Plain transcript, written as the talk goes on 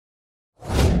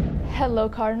Hello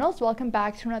Cardinals, welcome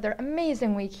back to another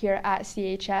amazing week here at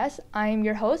CHS. I'm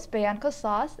your host, Bianca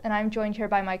Sauce, and I'm joined here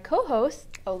by my co-host,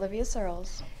 Olivia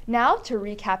Searles. Now to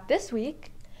recap this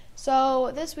week.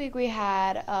 So this week we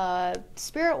had a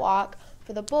spirit walk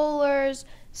for the bowlers,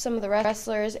 some of the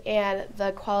wrestlers, and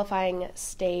the qualifying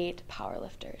state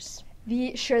powerlifters.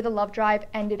 The Share the Love Drive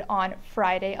ended on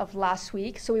Friday of last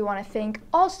week, so we want to thank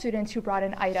all students who brought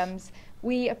in items.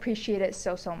 We appreciate it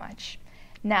so much.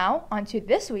 Now, on to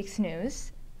this week's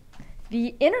news.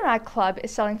 The Interact Club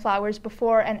is selling flowers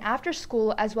before and after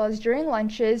school as well as during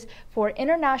lunches for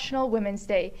International Women's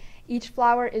Day. Each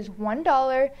flower is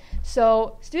 $1,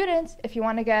 so students, if you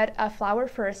want to get a flower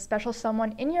for a special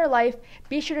someone in your life,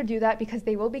 be sure to do that because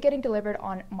they will be getting delivered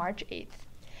on March 8th.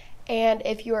 And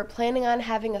if you are planning on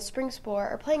having a spring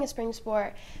sport or playing a spring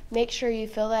sport, make sure you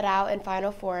fill that out in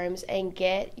final forms and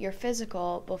get your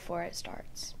physical before it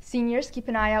starts. Seniors, keep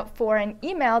an eye out for an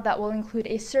email that will include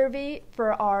a survey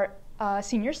for our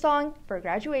senior song for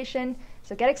graduation,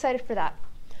 so get excited for that.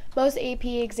 Most AP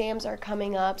exams are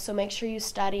coming up, so make sure you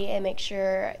study and make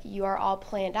sure you are all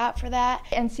planned out for that.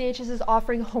 And CHS is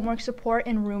offering homework support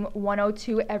in room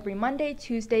 102 every Monday,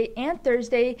 Tuesday, and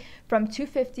Thursday from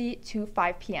 2:50 to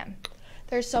 5 p.m.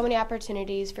 There's so many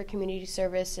opportunities for community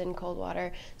service in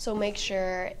Coldwater, so make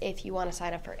sure if you want to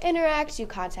sign up for Interact, you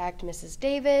contact Mrs.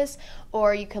 Davis,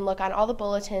 or you can look on all the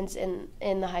bulletins in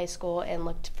the high school and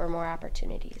look for more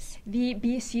opportunities. The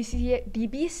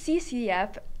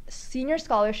BCCF Senior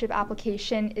Scholarship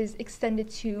application is extended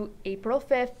to April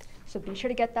 5th, so be sure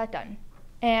to get that done.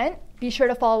 And be sure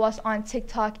to follow us on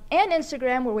TikTok and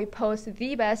Instagram where we post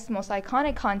the best, most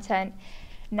iconic content.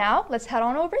 Now, let's head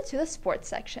on over to the sports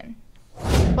section.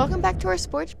 Welcome back to our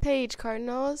sports page,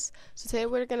 Cardinals. So today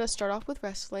we're going to start off with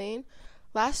wrestling.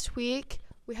 Last week,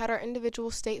 we had our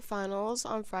individual state finals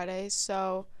on Friday,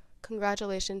 so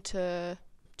congratulations to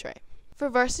Trey. For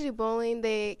varsity bowling,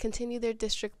 they continue their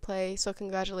district play, so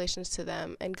congratulations to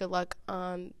them, and good luck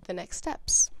on the next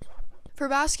steps. For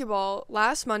basketball,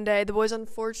 last Monday, the boys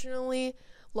unfortunately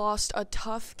lost a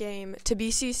tough game to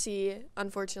BCC,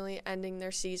 unfortunately ending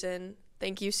their season.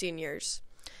 Thank you, seniors.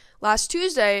 Last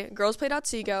Tuesday, girls played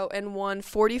Otsego and won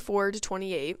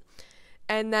 44-28.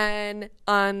 And then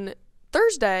on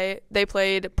Thursday, they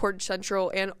played Portage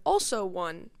Central and also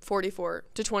won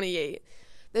 44-28.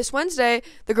 This Wednesday,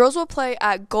 the girls will play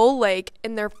at Gull Lake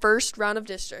in their first round of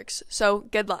districts, so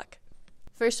good luck.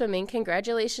 For swimming,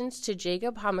 congratulations to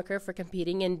Jacob Homaker for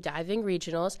competing in diving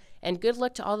regionals, and good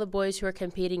luck to all the boys who are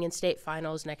competing in state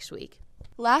finals next week.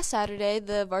 Last Saturday,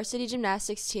 the varsity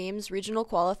gymnastics team's regional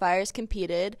qualifiers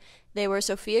competed. They were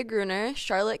Sophia Gruner,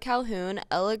 Charlotte Calhoun,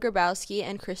 Ella Grabowski,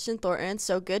 and Kristen Thornton,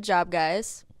 so good job,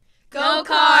 guys. Go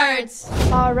Cards!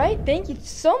 All right, thank you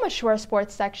so much to our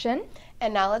sports section.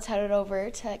 And now let's head it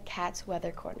over to Kat's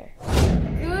Weather Corner.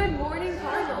 Good morning,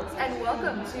 Cardinals, and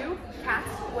welcome to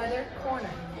Kat's Weather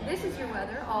Corner. This is your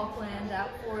weather all planned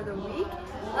out for the week.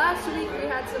 Last week we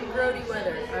had some grody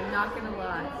weather, I'm not going to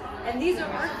lie. And these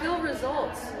are our fill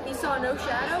results. He saw no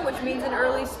shadow, which means an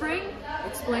early spring.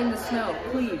 Explain the snow,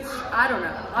 please. I don't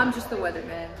know. I'm just the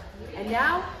weatherman. And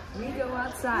now we go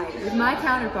outside with my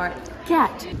counterpart,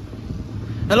 Kat.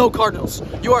 Hello Cardinals,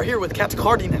 you are here with Cat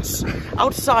Cardinus.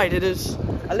 Outside it is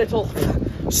a little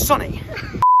sunny.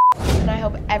 And I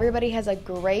hope everybody has a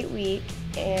great week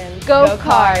and Go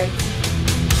Cards!